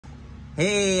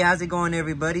Hey, how's it going,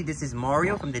 everybody? This is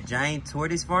Mario from the Giant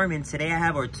Tortoise Farm, and today I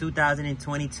have our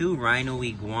 2022 Rhino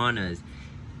Iguanas.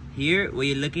 Here, what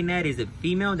you're looking at is a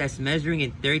female that's measuring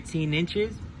in 13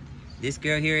 inches. This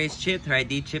girl here is chipped. Her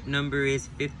ID chip number is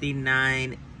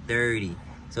 5930.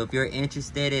 So if you're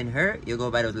interested in her, you'll go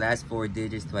by those last 4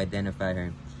 digits to identify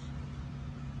her.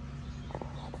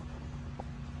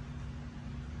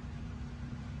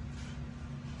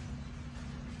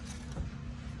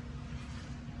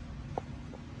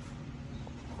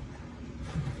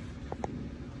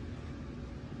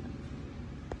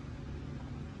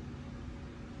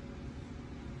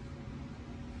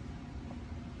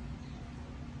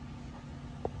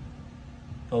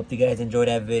 Hope you guys enjoyed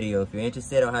that video. If you're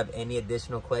interested or have any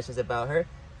additional questions about her,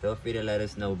 feel free to let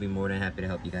us know. We'll be more than happy to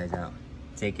help you guys out.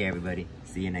 Take care, everybody.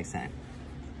 See you next time.